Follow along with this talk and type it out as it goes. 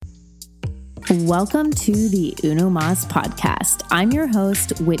Welcome to the Uno Mas podcast. I'm your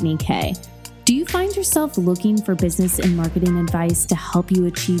host, Whitney Kay. Do you find yourself looking for business and marketing advice to help you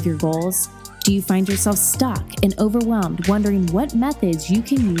achieve your goals? Do you find yourself stuck and overwhelmed, wondering what methods you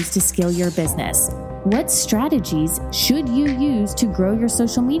can use to scale your business? What strategies should you use to grow your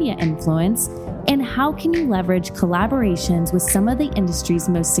social media influence? And how can you leverage collaborations with some of the industry's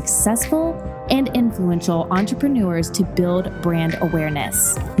most successful and influential entrepreneurs to build brand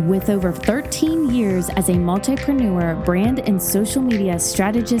awareness? With over 13 years as a multipreneur, brand and social media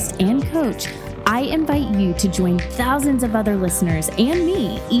strategist and coach, I invite you to join thousands of other listeners and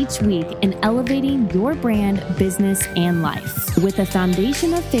me each week in elevating your brand, business, and life. With a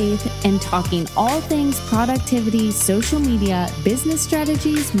foundation of faith and talking all things productivity, social media, business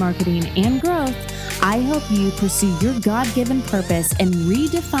strategies, marketing, and growth, I help you pursue your God-given purpose and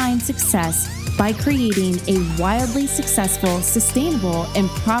redefine success by creating a wildly successful, sustainable, and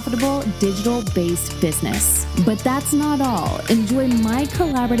profitable digital-based business. But that's not all. Enjoy my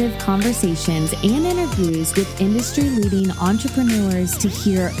collaborative conversations and interviews with industry-leading entrepreneurs to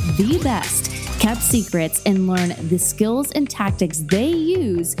hear the best kept secrets and learn the skills and tactics they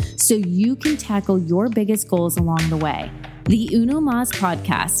use so you can tackle your biggest goals along the way. The Uno Mas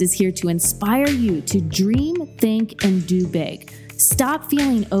podcast is here to inspire you to dream, think, and do big. Stop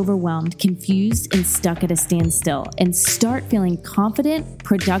feeling overwhelmed, confused, and stuck at a standstill, and start feeling confident,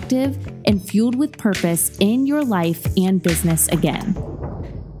 productive, and fueled with purpose in your life and business again.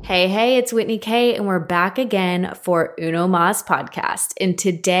 Hey, it's Whitney Kay, and we're back again for Uno Mas podcast. And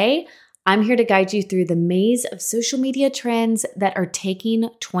today, I'm here to guide you through the maze of social media trends that are taking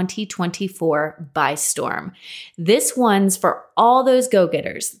 2024 by storm. This one's for all those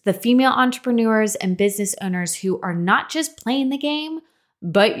go-getters, the female entrepreneurs and business owners who are not just playing the game,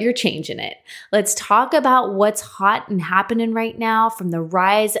 but you're changing it. Let's talk about what's hot and happening right now, from the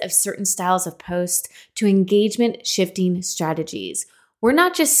rise of certain styles of post to engagement shifting strategies. We're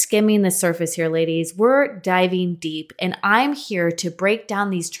not just skimming the surface here, ladies. We're diving deep, and I'm here to break down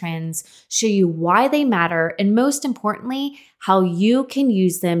these trends, show you why they matter, and most importantly, how you can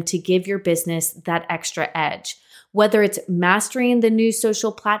use them to give your business that extra edge. Whether it's mastering the new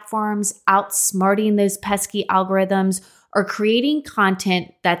social platforms, outsmarting those pesky algorithms, or creating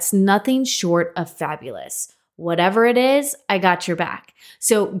content that's nothing short of fabulous. Whatever it is, I got your back.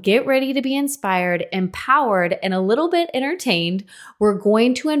 So get ready to be inspired, empowered, and a little bit entertained. We're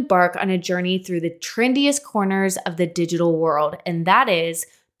going to embark on a journey through the trendiest corners of the digital world, and that is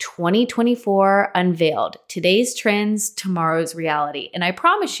 2024 Unveiled. Today's trends, tomorrow's reality. And I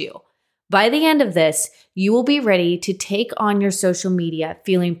promise you, by the end of this, you will be ready to take on your social media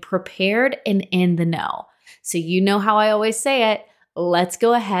feeling prepared and in the know. So you know how I always say it. Let's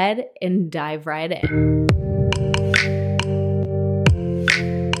go ahead and dive right in.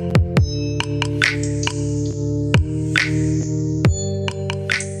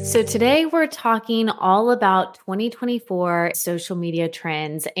 So today we're talking all about 2024 social media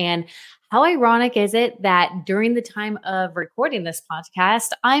trends, and how ironic is it that during the time of recording this podcast,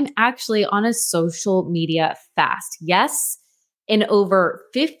 I'm actually on a social media fast. Yes, in over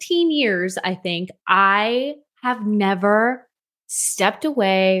 15 years, I think I have never stepped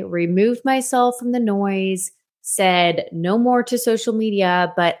away, removed myself from the noise, said no more to social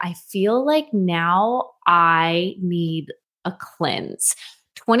media, but I feel like now I need a cleanse.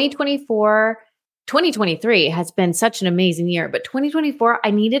 2023 has been such an amazing year, but 2024, I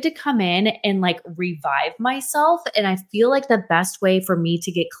needed to come in and revive myself. And I feel like the best way for me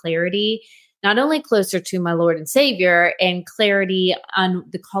to get clarity, not only closer to my Lord and Savior and clarity on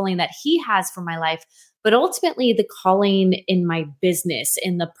the calling that He has for my life, but ultimately the calling in my business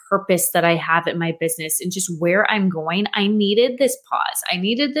and the purpose that I have in my business and just where I'm going, I needed this pause. I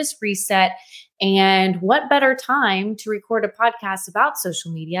needed this reset. And what better time to record a podcast about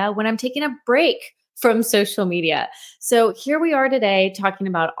social media when I'm taking a break from social media? So here we are today talking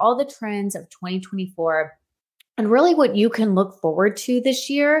about all the trends of 2024 and really what you can look forward to this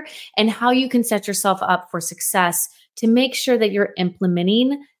year and how you can set yourself up for success to make sure that you're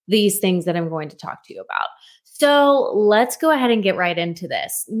implementing these things that I'm going to talk to you about. So let's go ahead and get right into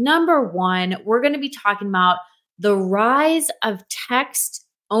this. Number one, we're going to be talking about the rise of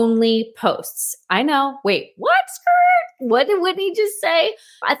text-only posts. I know. Wait, what? What did Whitney just say?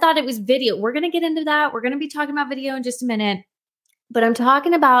 I thought it was video. We're going to get into that. We're going to be talking about video in just a minute. But I'm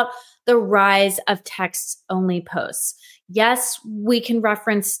talking about the rise of text-only posts. Yes, we can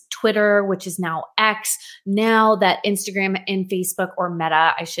reference Twitter, which is now X, now that Instagram and Facebook, or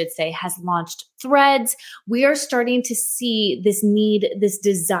Meta, I should say, has launched Threads. We are starting to see this need, this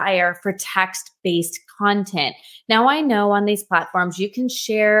desire for text-based content. Now, I know on these platforms, you can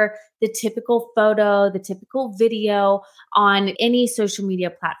share the typical photo, the typical video on any social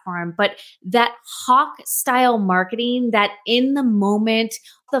media platform, but that hawk style marketing, that in the moment,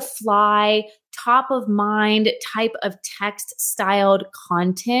 the fly, top of mind type of text styled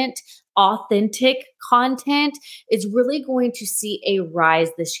content, authentic content is really going to see a rise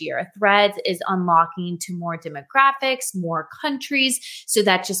this year. Threads is unlocking to more demographics, more countries. So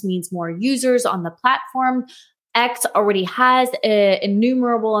that just means more users on the platform. X already has an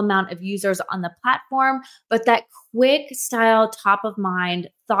innumerable amount of users on the platform, but that quick style, top of mind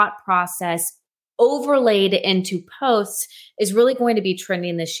thought process overlaid into posts is really going to be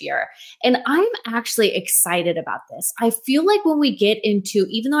trending this year. And I'm actually excited about this. I feel like when we get into,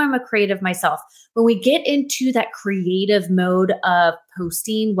 even though I'm a creative myself, when we get into that creative mode of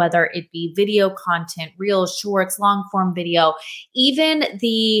posting, whether it be video content, reels, shorts, long form video, even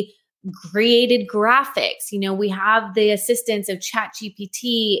the created graphics. We have the assistance of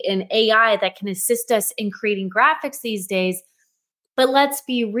ChatGPT and AI that can assist us in creating graphics these days. But let's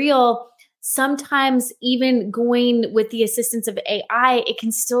be real, sometimes even going with the assistance of AI, it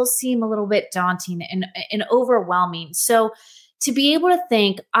can still seem a little bit daunting and overwhelming. So to be able to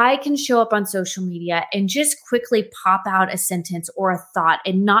think, I can show up on social media and just quickly pop out a sentence or a thought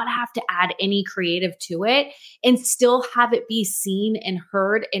and not have to add any creative to it and still have it be seen and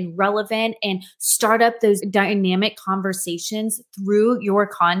heard and relevant and start up those dynamic conversations through your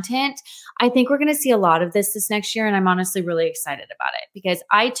content. I think we're going to see a lot of this next year. And I'm honestly really excited about it because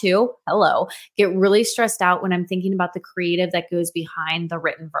I too, get really stressed out when I'm thinking about the creative that goes behind the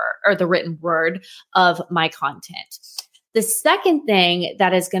written word of my content. The second thing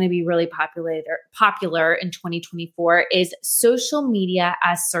that is going to be really popular in 2024 is social media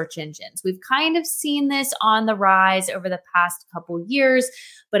as search engines. We've kind of seen this on the rise over the past couple years,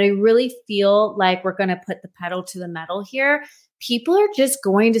 but I really feel like we're going to put the pedal to the metal here. People are just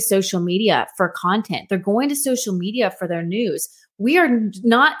going to social media for content. They're going to social media for their news. We are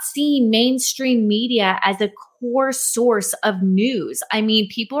not seeing mainstream media as a core source of news. I mean,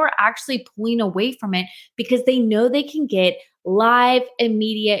 people are actually pulling away from it because they know they can get live,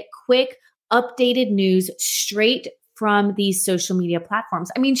 immediate, quick, updated news straight from these social media platforms.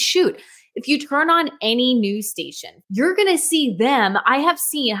 I mean, shoot, if you turn on any news station, you're going to see them. I have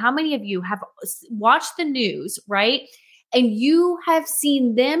seen how many of you have watched the news, right? And you have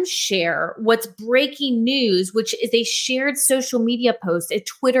seen them share what's breaking news, which is a shared social media post, a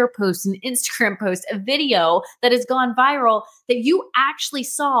Twitter post, an Instagram post, a video that has gone viral that you actually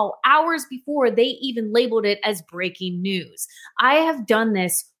saw hours before they even labeled it as breaking news. I have done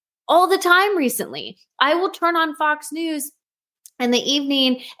this all the time recently. I will turn on Fox News in the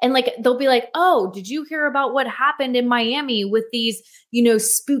evening and they'll be like, oh, did you hear about what happened in Miami with these,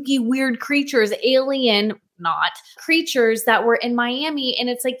 spooky, weird creatures, alien not creatures that were in Miami? And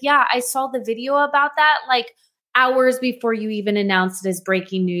it's like, yeah, I saw the video about that hours before you even announced it as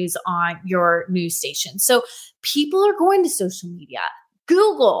breaking news on your news station. So people are going to social media.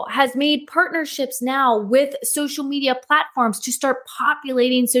 Google has made partnerships now with social media platforms to start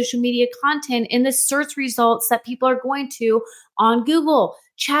populating social media content in the search results that people are going to on Google.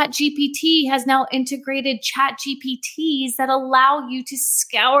 ChatGPT has now integrated ChatGPTs that allow you to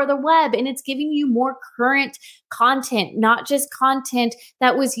scour the web, and it's giving you more current content, not just content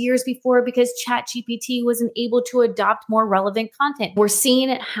that was years before because ChatGPT wasn't able to adopt more relevant content. We're seeing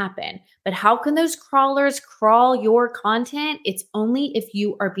it happen. But how can those crawlers crawl your content? It's only if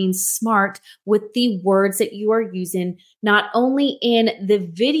you are being smart with the words that you are using, not only in the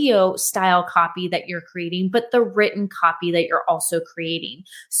video style copy that you're creating, but the written copy that you're also creating.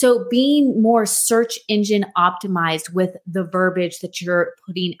 So being more search engine optimized with the verbiage that you're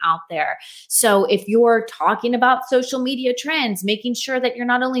putting out there. So if you're talking about social media trends, making sure that you're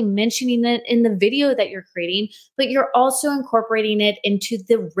not only mentioning it in the video that you're creating, but you're also incorporating it into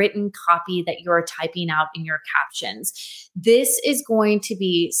the written copy that you're typing out in your captions. This is going to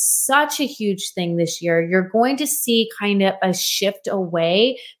be such a huge thing this year. You're going to see kind of a shift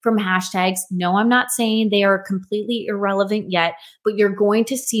away from hashtags. No, I'm not saying they are completely irrelevant yet, but you're going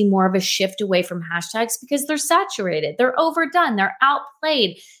to see more of a shift away from hashtags because they're saturated, they're overdone, they're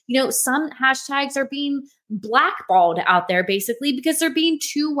outplayed. Some hashtags are being blackballed out there basically because they're being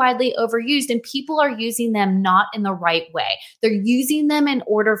too widely overused and people are using them not in the right way. They're using them in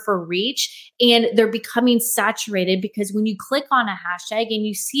order for reach and they're becoming saturated because when you click on a hashtag and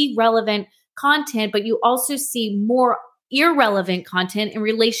you see relevant content, but you also see more irrelevant content in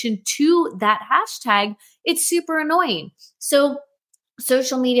relation to that hashtag, it's super annoying. So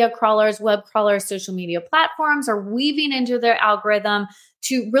social media crawlers, web crawlers, social media platforms are weaving into their algorithm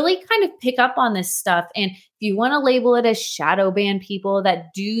to really kind of pick up on this stuff. And if you want to label it as shadow ban people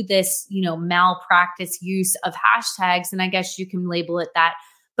that do this, malpractice use of hashtags, then I guess you can label it that.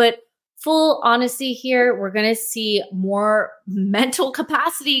 But full honesty here, we're going to see more mental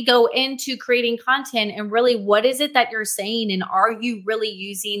capacity go into creating content. And really, what is it that you're saying? And are you really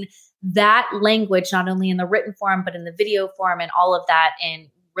using that language, not only in the written form, but in the video form and all of that, and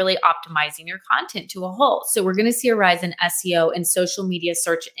really optimizing your content to a whole? So we're going to see a rise in SEO and social media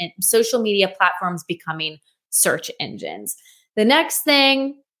search and social media platforms becoming search engines. The next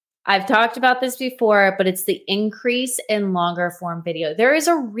thing, I've talked about this before, but it's the increase in longer form video. There is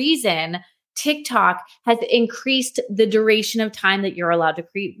a reason TikTok has increased the duration of time that you're allowed to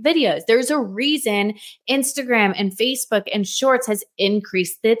create videos. There's a reason Instagram and Facebook and Shorts has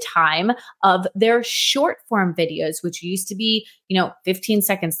increased the time of their short form videos, which used to be, 15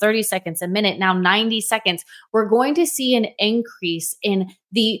 seconds, 30 seconds, a minute, now 90 seconds. We're going to see an increase in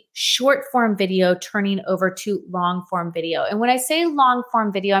the short form video turning over to long form video. And when I say long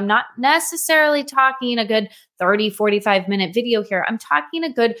form video, I'm not necessarily talking a good 30, 45 minute video here. I'm talking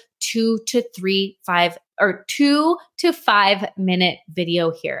a good 2 to 5 minute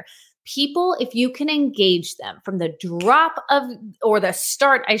video here. People, if you can engage them from the drop of, or the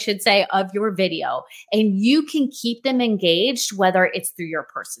start, I should say, of your video, and you can keep them engaged, whether it's through your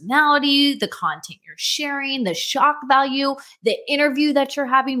personality, the content you're sharing, the shock value, the interview that you're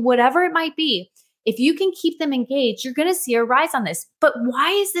having, whatever it might be, if you can keep them engaged, you're going to see a rise on this. But why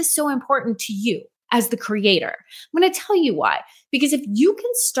is this so important to you as the creator? I'm going to tell you why. Because if you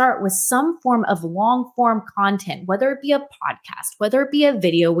can start with some form of long form content, whether it be a podcast, whether it be a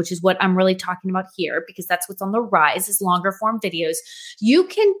video, which is what I'm really talking about here, because that's what's on the rise is longer form videos, you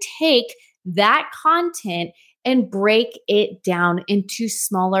can take that content and break it down into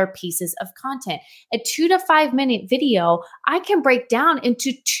smaller pieces of content. A 2 to 5 minute video, I can break down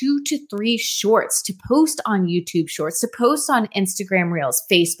into 2 to 3 shorts to post on YouTube Shorts, to post on Instagram Reels,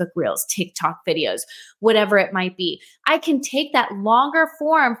 Facebook Reels, TikTok videos, whatever it might be. I can take that longer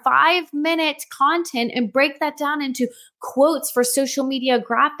form 5-minute content and break that down into quotes for social media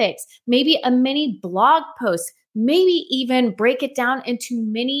graphics, maybe a mini blog post, maybe even break it down into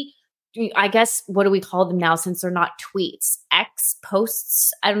mini, I guess, what do we call them now since they're not tweets? X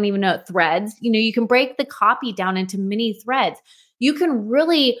posts? I don't even know. Threads. You can break the copy down into mini threads. You can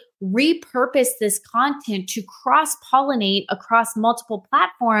really repurpose this content to cross-pollinate across multiple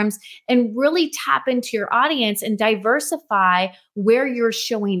platforms and really tap into your audience and diversify where you're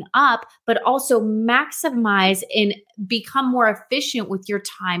showing up, but also maximize and become more efficient with your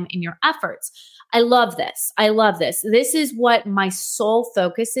time and your efforts. I love this. I love this. This is what my sole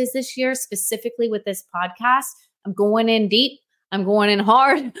focus is this year, specifically with this podcast. I'm going in deep. I'm going in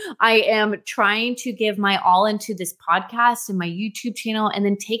hard. I am trying to give my all into this podcast and my YouTube channel, and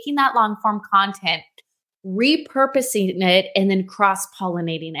then taking that long form content, repurposing it, and then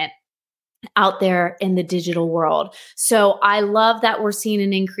cross-pollinating it out there in the digital world. So I love that we're seeing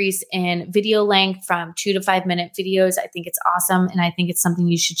an increase in video length from 2 to 5 minute videos. I think it's awesome. And I think it's something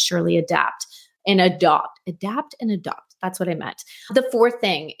you should surely adapt and adopt. That's what I meant. The fourth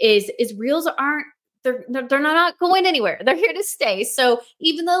thing is Reels aren't, they're not going anywhere. They're here to stay. So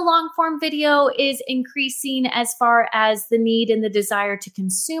even though long form video is increasing as far as the need and the desire to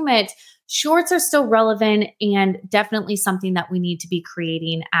consume it, shorts are still relevant and definitely something that we need to be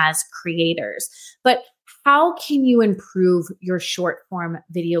creating as creators. But how can you improve your short form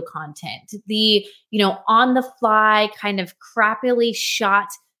video content? The, on the fly kind of crappily shot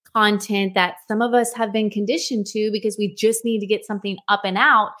content that some of us have been conditioned to because we just need to get something up and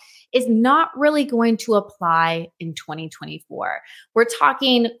out is not really going to apply in 2024. We're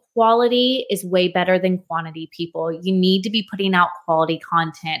talking quality is way better than quantity, people. You need to be putting out quality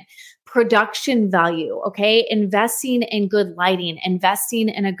content. Production value, okay? Investing in good lighting, investing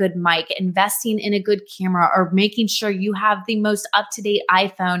in a good mic, investing in a good camera, or making sure you have the most up-to-date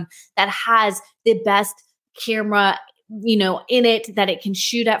iPhone that has the best camera in it, that it can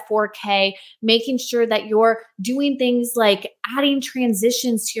shoot at 4K, making sure that you're doing things like adding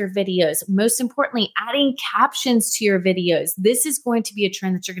transitions to your videos. Most importantly, adding captions to your videos. This is going to be a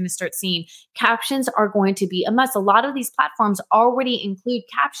trend that you're going to start seeing. Captions are going to be a must. A lot of these platforms already include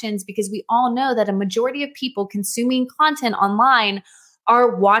captions because we all know that a majority of people consuming content online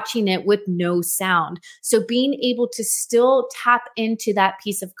are watching it with no sound. So being able to still tap into that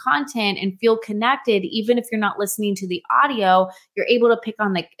piece of content and feel connected, even if you're not listening to the audio, you're able to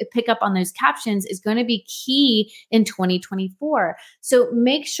pick up on those captions is going to be key in 2024. So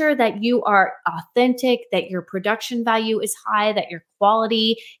make sure that you are authentic, that your production value is high, that your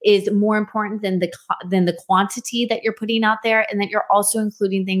quality is more important than the quantity that you're putting out there, and that you're also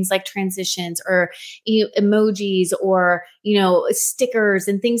including things like transitions or emojis or stickers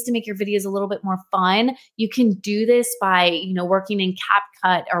and things to make your videos a little bit more fun. You can do this by working in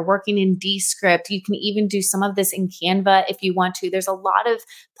CapCut or working in Descript. You can even do some of this in Canva if you want to. There's a lot of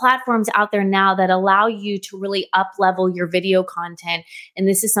platforms out there now that allow you to really up level your video content. And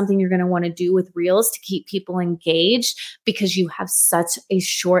this is something you're going to want to do with Reels to keep people engaged, because you have such a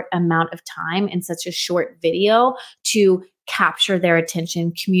short amount of time and such a short video to capture their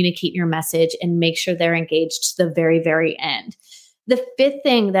attention, communicate your message, and make sure they're engaged to the very, very end. The fifth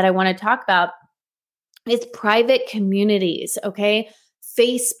thing that I want to talk about is private communities, okay?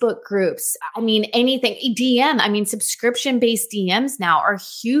 Facebook groups. Anything, DM. Subscription-based DMs now are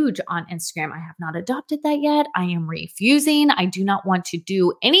huge on Instagram. I have not adopted that yet. I am refusing. I do not want to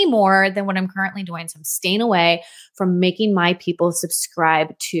do any more than what I'm currently doing. So I'm staying away from making my people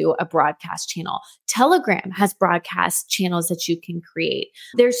subscribe to a broadcast channel. Telegram has broadcast channels that you can create.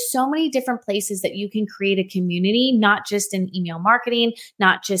 There's so many different places that you can create a community, not just in email marketing,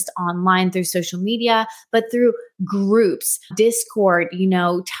 not just online through social media, but through groups, Discord,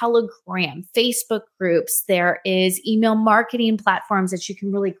 Telegram, Facebook groups. There is email marketing platforms that you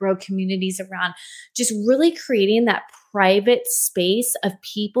can really grow communities around. Just really creating that private space of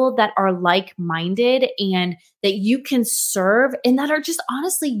people that are like-minded and that you can serve and that are just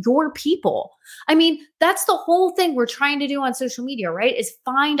honestly your people. That's the whole thing we're trying to do on social media, right? Is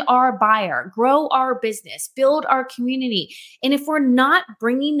find our buyer, grow our business, build our community. And if we're not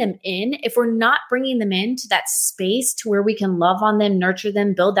bringing them into that space to where we can love on them, nurture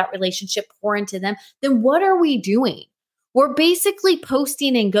them, build that relationship, pour into them, then what are we doing? We're basically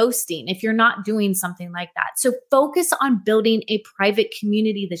posting and ghosting if you're not doing something like that. So focus on building a private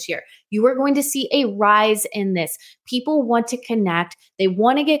community this year. You are going to see a rise in this. People want to connect. They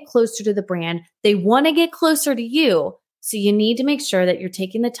want to get closer to the brand. They want to get closer to you. So you need to make sure that you're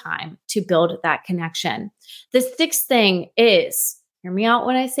taking the time to build that connection. The sixth thing is, hear me out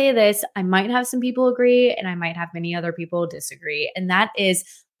when I say this, I might have some people agree and I might have many other people disagree. And that is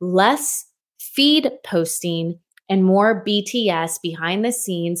less feed posting and more BTS, behind the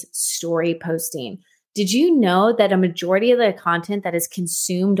scenes story posting. Did you know that a majority of the content that is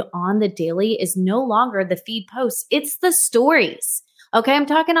consumed on the daily is no longer the feed posts? It's the stories. Okay, I'm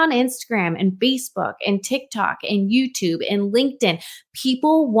talking on Instagram and Facebook and TikTok and YouTube and LinkedIn.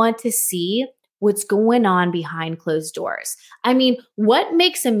 People want to see what's going on behind closed doors. What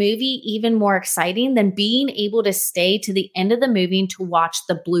makes a movie even more exciting than being able to stay to the end of the movie to watch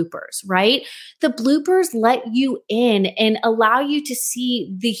the bloopers, right? The bloopers let you in and allow you to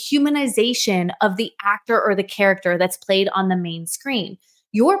see the humanization of the actor or the character that's played on the main screen.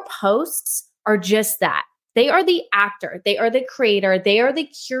 Your posts are just that. They are the actor. They are the creator. They are the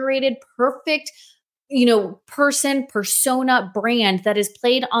curated, perfect persona, brand that is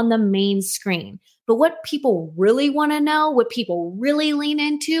played on the main screen. But what people really want to know, what people really lean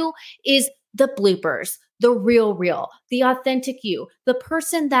into is the bloopers, the real, the authentic you, the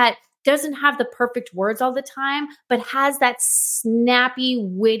person that doesn't have the perfect words all the time, but has that snappy,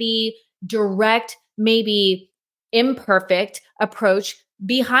 witty, direct, maybe imperfect approach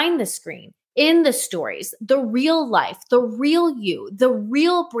behind the screen. In the stories, the real life, the real you, the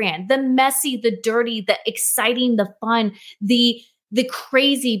real brand, the messy, the dirty, the exciting, the fun, the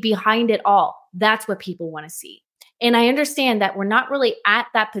crazy behind it all. That's what people want to see. And I understand that we're not really at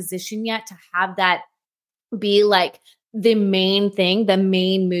that position yet to have that be like the main thing, the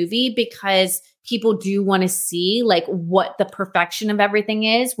main movie, because people do want to see like what the perfection of everything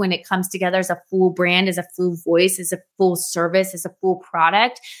is when it comes together as a full brand, as a full voice, as a full service, as a full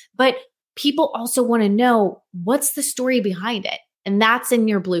product. But people also want to know what's the story behind it. And that's in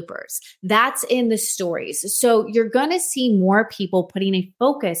your bloopers. That's in the stories. So you're going to see more people putting a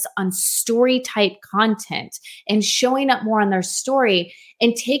focus on story type content and showing up more on their story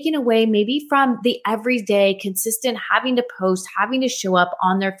and taking away maybe from the everyday consistent having to post, having to show up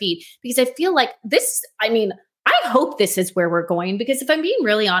on their feed. Because I feel like I hope this is where we're going, because if I'm being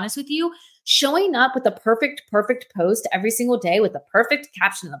really honest with you, showing up with the perfect post every single day with the perfect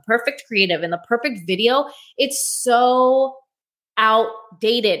caption, the perfect creative, and the perfect video, it's so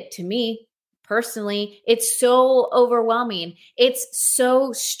outdated to me personally. It's so overwhelming. It's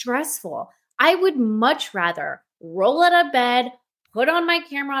so stressful. I would much rather roll out of bed, put on my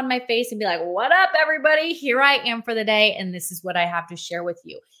camera on my face and be like, what up, everybody? Here I am for the day. And this is what I have to share with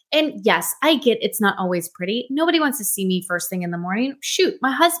you. And yes, I get it's not always pretty. Nobody wants to see me first thing in the morning. Shoot,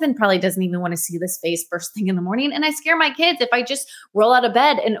 my husband probably doesn't even want to see this face first thing in the morning. And I scare my kids if I just roll out of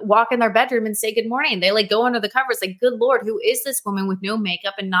bed and walk in their bedroom and say good morning. They like go under the covers like, good Lord, who is this woman with no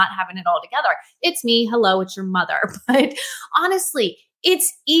makeup and not having it all together? It's me. Hello, it's your mother. But honestly,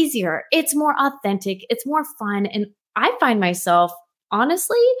 it's easier. It's more authentic. It's more fun. And I find myself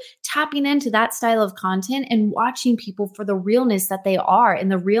honestly tapping into that style of content and watching people for the realness that they are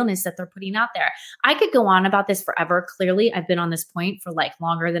and the realness that they're putting out there. I could go on about this forever. Clearly, I've been on this point for like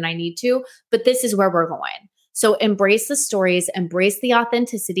longer than I need to, but this is where we're going. So embrace the stories, embrace the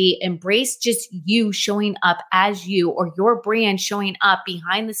authenticity, embrace just you showing up as you or your brand showing up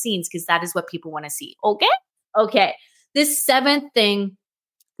behind the scenes because that is what people want to see. Okay. This seventh thing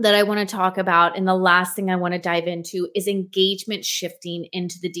that I want to talk about and the last thing I want to dive into is engagement shifting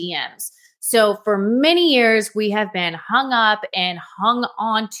into the DMs. So for many years, we have been hung up and hung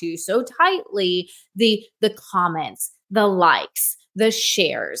on to so tightly the comments, the likes, the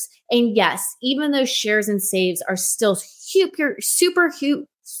shares. And yes, even those shares and saves are still super,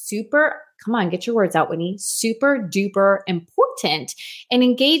 come on, get your words out, Whitney, super duper important. And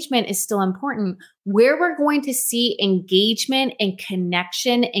engagement is still important. Where we're going to see engagement and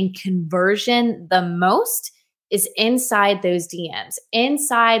connection and conversion the most is inside those DMs,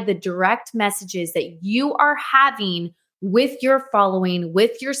 inside the direct messages that you are having with your following,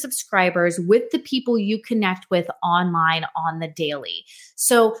 with your subscribers, with the people you connect with online on the daily.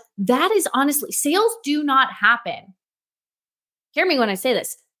 So that is honestly, sales do not happen. Hear me when I say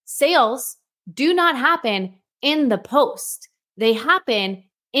this. Sales do not happen in the post. They happen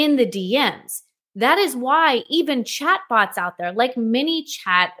in the DMs. That is why even chatbots out there like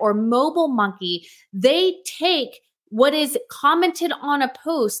ManyChat or Mobile Monkey, they take what is commented on a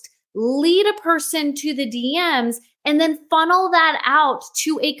post, lead a person to the DMs, and then funnel that out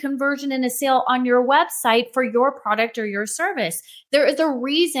to a conversion and a sale on your website for your product or your service. There is a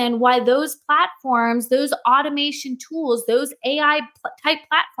reason why those platforms, those automation tools, those AI type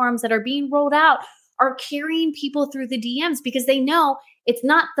platforms that are being rolled out are carrying people through the DMs because they know it's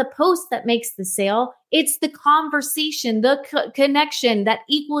not the post that makes the sale. It's the conversation, the connection that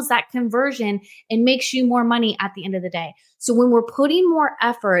equals that conversion and makes you more money at the end of the day. So when we're putting more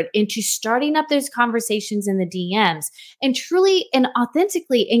effort into starting up those conversations in the DMs and truly and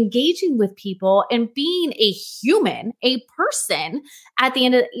authentically engaging with people and being a human, a person at the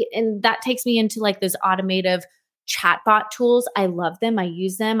end of, and that takes me into like those automative chatbot tools. I love them. I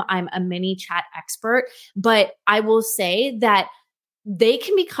use them. I'm a ManyChat expert, but I will say that they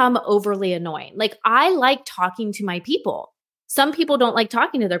can become overly annoying. Like I like talking to my people. Some people don't like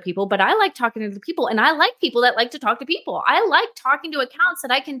talking to their people, but I like talking to the people. And I like people that like to talk to people. I like talking to accounts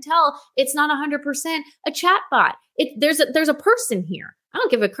that I can tell it's not 100% a chatbot. There's a person here. I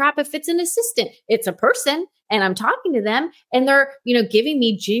don't give a crap if it's an assistant. It's a person and I'm talking to them and they're, giving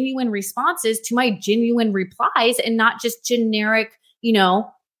me genuine responses to my genuine replies and not just generic,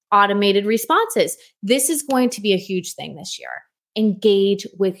 automated responses. This is going to be a huge thing this year. Engage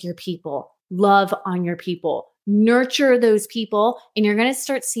with your people, love on your people, nurture those people, and you're going to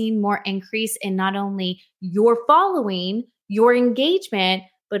start seeing more increase in not only your following, your engagement,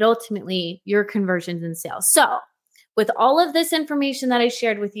 but ultimately your conversions and sales. So with all of this information that I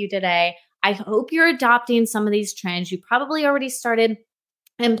shared with you today, I hope you're adopting some of these trends. You probably already started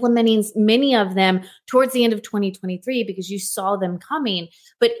implementing many of them towards the end of 2023 because you saw them coming.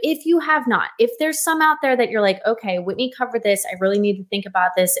 But if you have not, if there's some out there that you're like, okay, Whitney covered this, I really need to think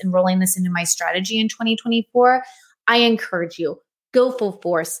about this and rolling this into my strategy in 2024, I encourage you, go full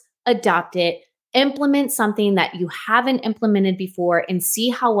force, adopt it, implement something that you haven't implemented before and see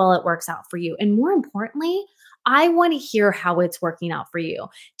how well it works out for you. And more importantly, I want to hear how it's working out for you.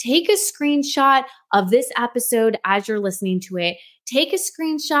 Take a screenshot of this episode as you're listening to it. Take a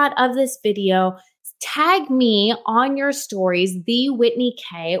screenshot of this video. Tag me on your stories, the Whitney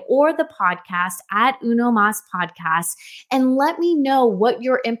K, or the podcast at Uno Mas Podcast, and let me know what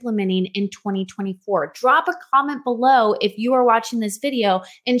you're implementing in 2024. Drop a comment below if you are watching this video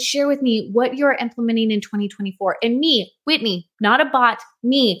and share with me what you're implementing in 2024. And me, Whitney, not a bot,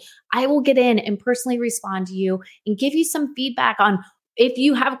 me, I will get in and personally respond to you and give you some feedback on if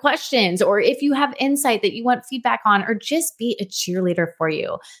you have questions or if you have insight that you want feedback on, or just be a cheerleader for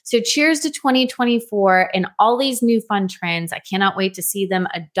you. So cheers to 2024 and all these new fun trends. I cannot wait to see them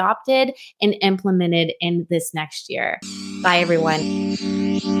adopted and implemented in this next year. Bye, everyone.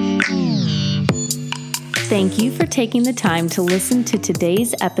 Thank you for taking the time to listen to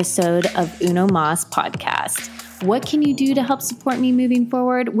today's episode of Uno Mas Podcast. What can you do to help support me moving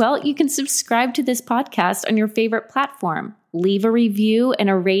forward? Well, you can subscribe to this podcast on your favorite platform. Leave a review and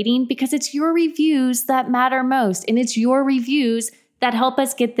a rating because it's your reviews that matter most, and it's your reviews that help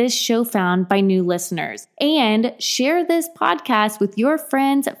us get this show found by new listeners. And share this podcast with your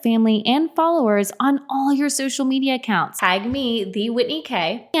friends, family, and followers on all your social media accounts. Tag me, The Whitney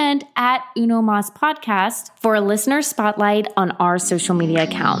K, and at Uno Mas Podcast for a listener spotlight on our social media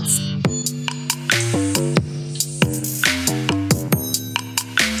accounts.